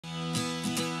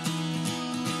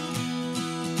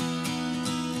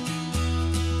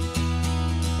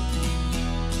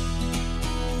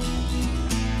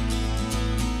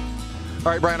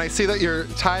All right, Brian, I see that you're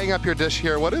tying up your dish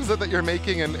here. What is it that you're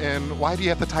making, and why do you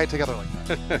have to tie it together like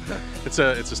that? It's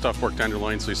a stuffed pork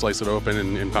tenderloin, so you slice it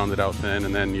open and pound it out thin,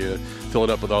 and then you fill it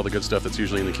up with all the good stuff that's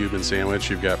usually in the Cuban sandwich.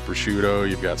 You've got prosciutto,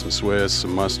 you've got some Swiss,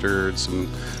 some mustard, some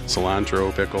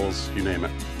cilantro, pickles, you name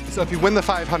it. So if you win the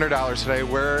 $500 today,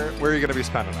 where are you going to be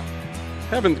spending it?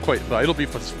 Haven't quite, it'll be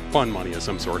fun money of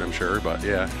some sort, I'm sure, but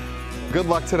yeah. Good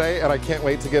luck today, and I can't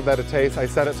wait to give that a taste. I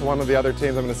said it to one of the other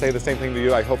teams. I'm going to say the same thing to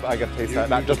you. I hope I get to taste that,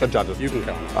 not just the judges. You can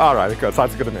count. All right, good.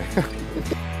 Sounds good to me.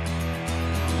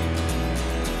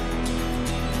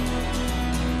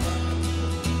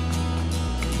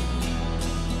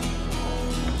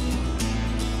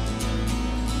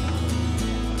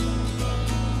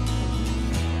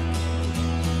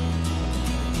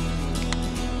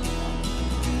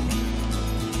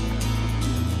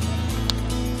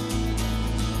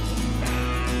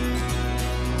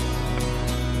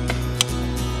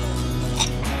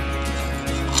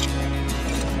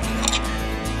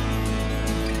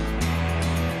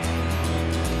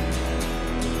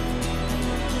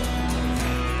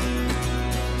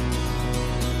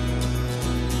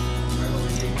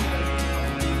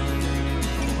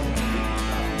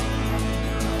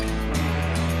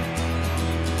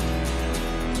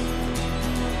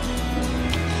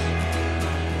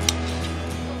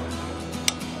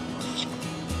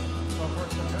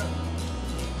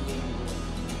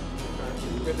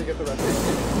 Good to get the recipe.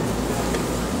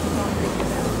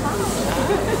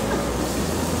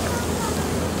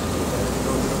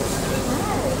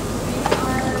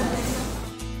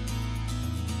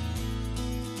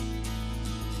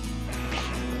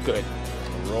 Good.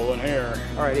 We're rolling here.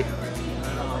 Alrighty.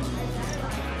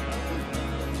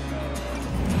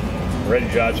 Ready,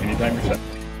 Josh? Anytime you're set.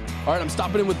 All right, I'm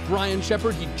stopping in with Brian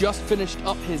Shepard. He just finished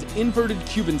up his inverted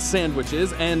Cuban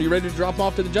sandwiches, and you ready to drop them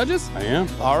off to the judges? I am.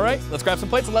 All right, let's grab some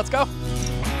plates and let's go.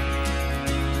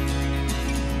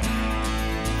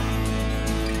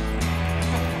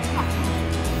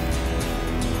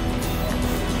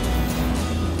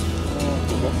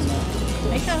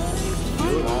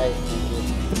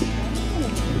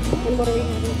 And what are we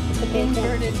having? The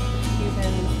inverted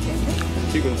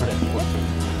Cuban sandwich.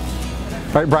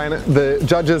 All right, Brian, the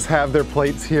judges have their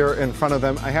plates here in front of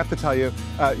them. I have to tell you,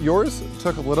 yours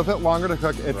took a little bit longer to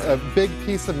cook. It's a big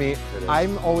piece of meat.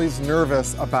 I'm always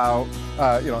nervous about,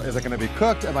 is it going to be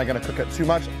cooked? Am I going to cook it too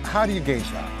much? How do you gauge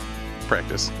that?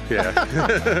 Practice, yeah.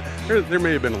 there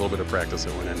may have been a little bit of practice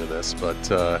that went into this,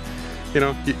 but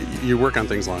you work on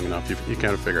things long enough, you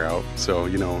kind of figure out, so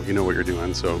you know what you're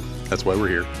doing, so that's why we're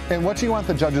here. And what do you want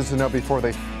the judges to know before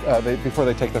they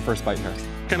take their first bite here?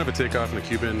 Kind of a takeoff in the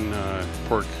Cuban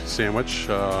pork sandwich.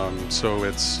 So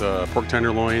it's pork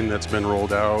tenderloin that's been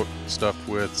rolled out, stuffed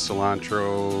with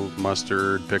cilantro,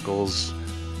 mustard, pickles,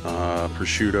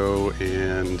 prosciutto,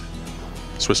 and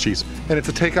Swiss cheese. And it's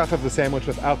a takeoff of the sandwich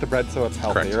without the bread, so it's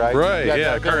healthy, Correct. right? Right,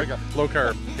 yeah, low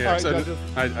carb. Yeah, All right, so judges.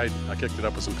 I kicked it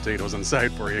up with some potatoes on the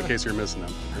side for you in case you're missing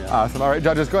them. Yeah. Awesome. All right,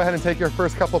 judges, go ahead and take your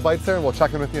first couple bites there, and we'll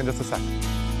check in with you in just a second.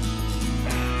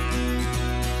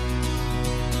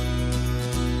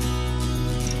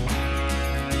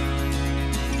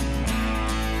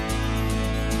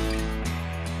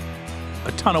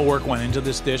 A ton of work went into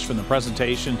this dish, from the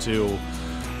presentation to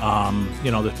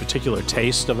the particular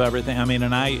taste of everything. I mean,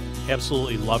 and I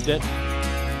absolutely loved it.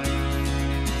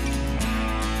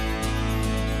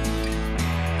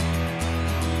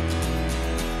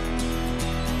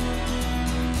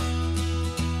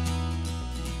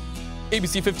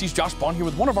 ABC 50's Josh Bond here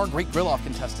with one of our great grill-off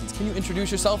contestants. Can you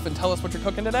introduce yourself and tell us what you're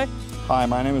cooking today? Hi,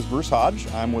 my name is Bruce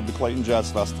Hodge. I'm with the Clayton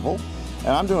Jazz Festival, and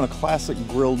I'm doing a classic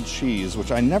grilled cheese,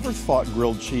 which I never thought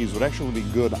grilled cheese would actually be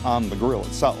good on the grill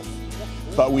itself.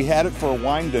 But we had it for a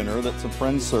wine dinner that some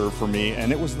friends served for me,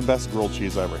 and it was the best grilled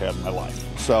cheese I ever had in my life.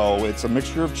 So it's a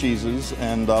mixture of cheeses,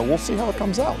 and we'll see how it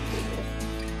comes out.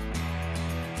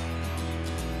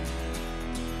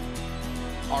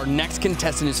 Our next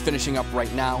contestant is finishing up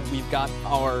right now. We've got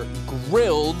our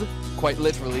grilled, quite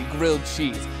literally, grilled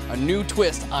cheese. A new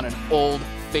twist on an old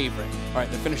favorite. All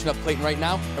right, they're finishing up plating right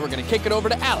now, and we're gonna kick it over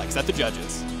to Alex at the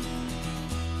judges.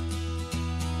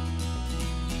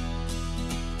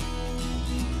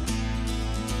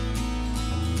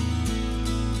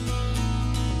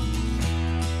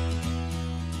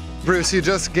 Bruce, you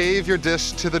just gave your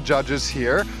dish to the judges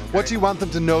here. Okay. What do you want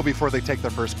them to know before they take their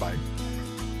first bite?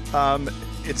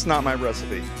 It's not my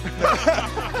recipe.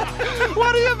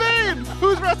 What do you mean?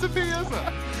 Whose recipe is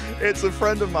it? It's a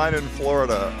friend of mine in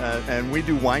Florida, and we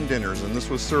do wine dinners, and this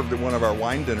was served at one of our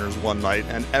wine dinners one night,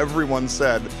 and everyone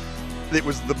said, it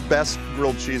was the best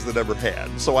grilled cheese that ever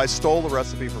had. So I stole the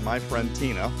recipe from my friend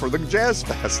Tina for the Jazz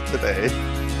Fest today.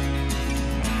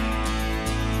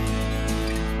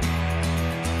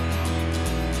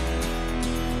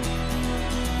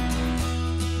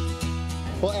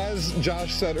 Well, as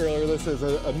Josh said earlier, this is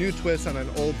a new twist on an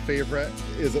old favorite.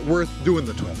 Is it worth doing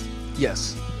the twist?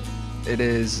 Yes, it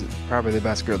is probably the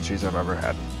best grilled cheese I've ever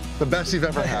had. The best you've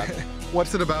ever had.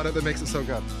 What's it about it that makes it so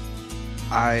good?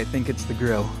 I think it's the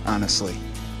grill, honestly.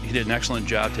 He did an excellent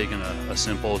job taking a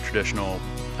simple, traditional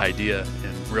idea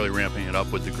and really ramping it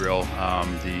up with the grill.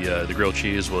 The grilled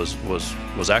cheese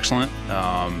was excellent.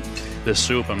 This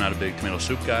soup, I'm not a big tomato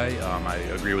soup guy. I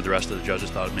agree with the rest of the judges,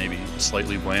 thought it may be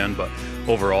slightly bland, but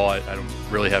overall I don't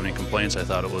really have any complaints. I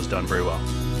thought it was done very well.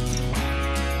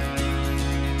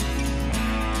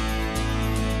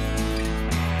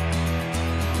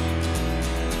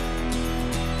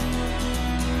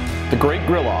 The Great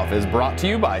Grill Off is brought to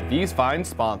you by these fine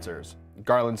sponsors: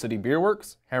 Garland City Beer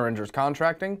Works, Herringer's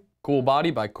Contracting, Cool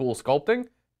Body by Cool Sculpting,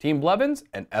 Team Blevins,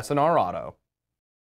 and S&R Auto.